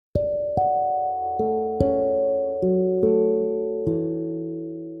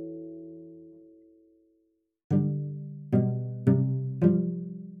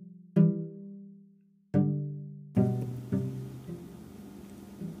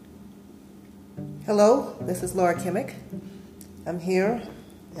Hello, this is Laura Kimmick. I'm here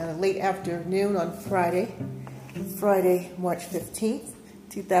in a late afternoon on Friday, March 15th,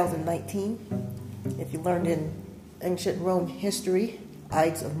 2019. If you learned in ancient Rome history,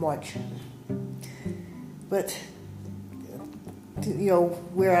 Ides of March. But,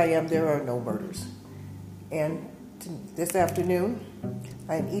 where I am, there are no murders. And this afternoon,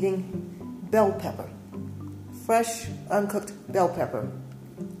 I'm eating bell pepper, fresh, uncooked bell pepper.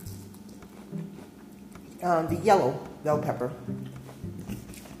 The yellow bell pepper.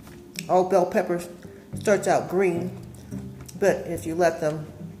 All bell peppers starts out green, but if you let them,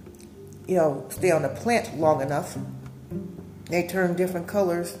 stay on the plant long enough, they turn different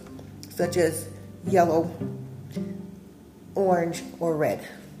colors, such as yellow, orange, or red.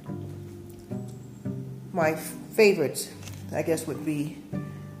 My favorites, I guess, would be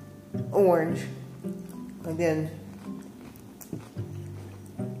orange, and then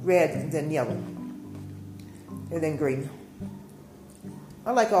red, and then yellow, and then green.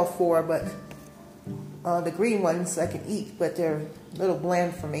 I like all four, but the green ones I can eat, but they're a little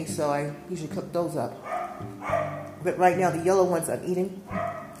bland for me, so I usually cook those up. But right now, the yellow ones I'm eating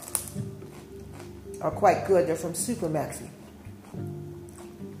are quite good. They're from Super Maxi.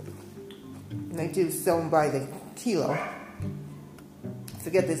 And they do sell them by the kilo. I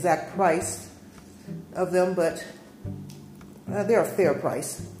forget the exact price of them, but they're a fair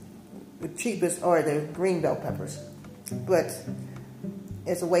price. The cheapest are the green bell peppers, but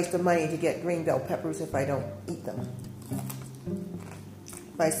it's a waste of money to get green bell peppers if I don't eat them.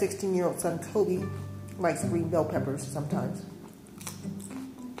 My 16-year-old son Kobe likes green bell peppers sometimes,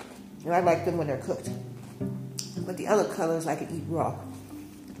 and I like them when they're cooked. But the other colors I can eat raw.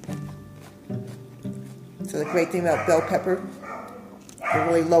 So the great thing about bell pepper, they're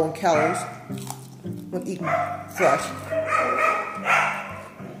really low in calories when eaten fresh.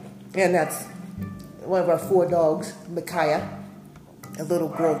 And that's one of our 4 dogs, Micaiah, a little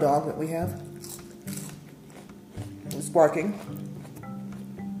girl dog that we have. It's barking.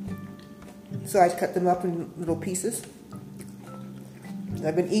 So I cut them up in little pieces.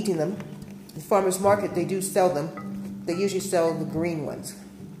 I've been eating them. The farmer's market, they do sell them. They usually sell the green ones,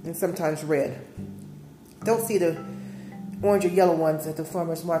 and sometimes red. Don't see the orange or yellow ones at the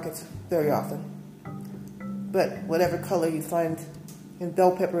farmer's markets very often. But whatever color you find in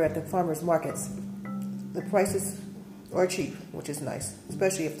bell pepper at the farmer's markets, the prices are cheap, which is nice,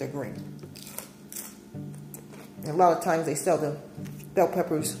 especially if they're green. And a lot of times they sell the bell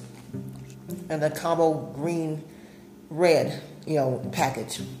peppers in the combo green red,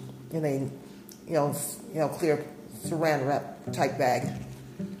 package, in a clear saran wrap type bag,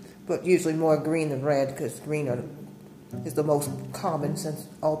 but usually more green than red, because green is the most common, since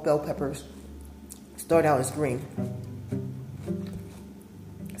all bell peppers start out as green.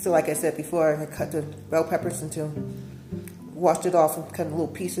 So like I said before, I cut the bell peppers washed it off and cut in little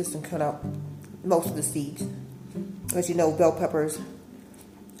pieces and cut out most of the seeds. As you know, bell peppers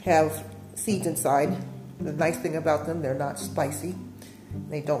have seeds inside. The nice thing about them, they're not spicy.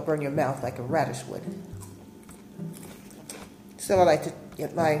 They don't burn your mouth like a radish would. So I like to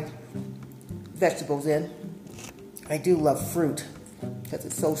get my vegetables in. I do love fruit because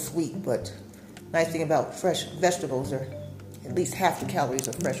it's so sweet, but the nice thing about fresh vegetables are at least half the calories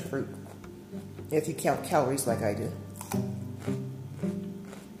of fresh fruit, if you count calories like I do.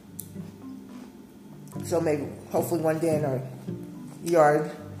 So maybe, hopefully one day in our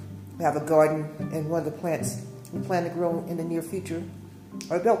yard, we have a garden, and one of the plants we plan to grow in the near future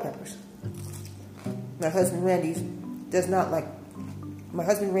are bell peppers. My husband Randy does not like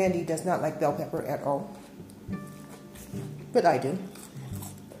bell pepper at all, but I do.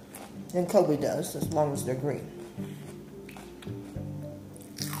 And Kobe does, as long as they're green.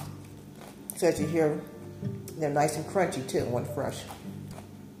 So as you hear, they're nice and crunchy too when fresh.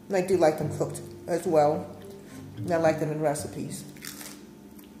 And I do like them cooked as well. And I like them in recipes.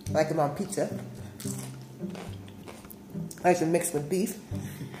 I like them on pizza. I like them mixed with beef.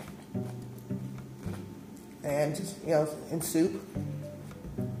 And, in soup.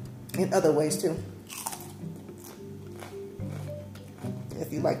 In other ways too.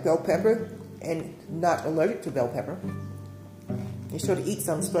 If you like bell pepper and not allergic to bell pepper, you sure to eat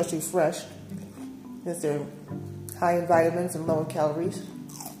some, especially fresh, because they're high in vitamins and low in calories.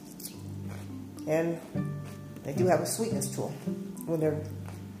 And they do have a sweetness to them when they're,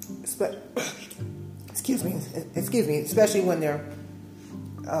 excuse me, especially when they're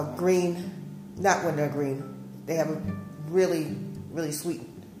green, not when they're green. They have a really, really sweet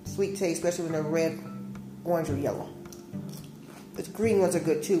taste, especially when they're red, orange, or yellow. The green ones are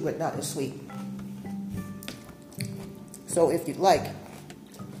good too, but not as sweet. So if you'd like,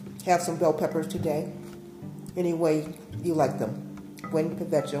 Have some bell peppers today. Any way you like them. Buen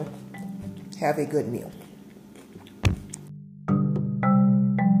provecho. Have a good meal.